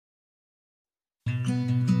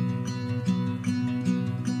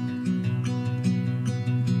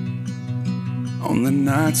On the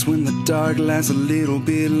nights when the dark lasts a little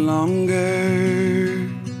bit longer,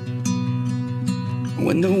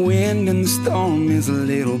 when the wind and the storm is a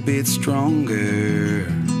little bit stronger,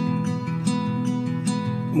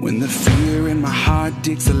 when the fear in my heart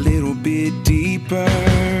digs a little bit deeper,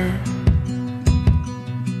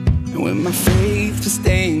 and when my faith to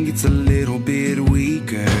stand gets a little bit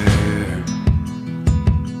weaker,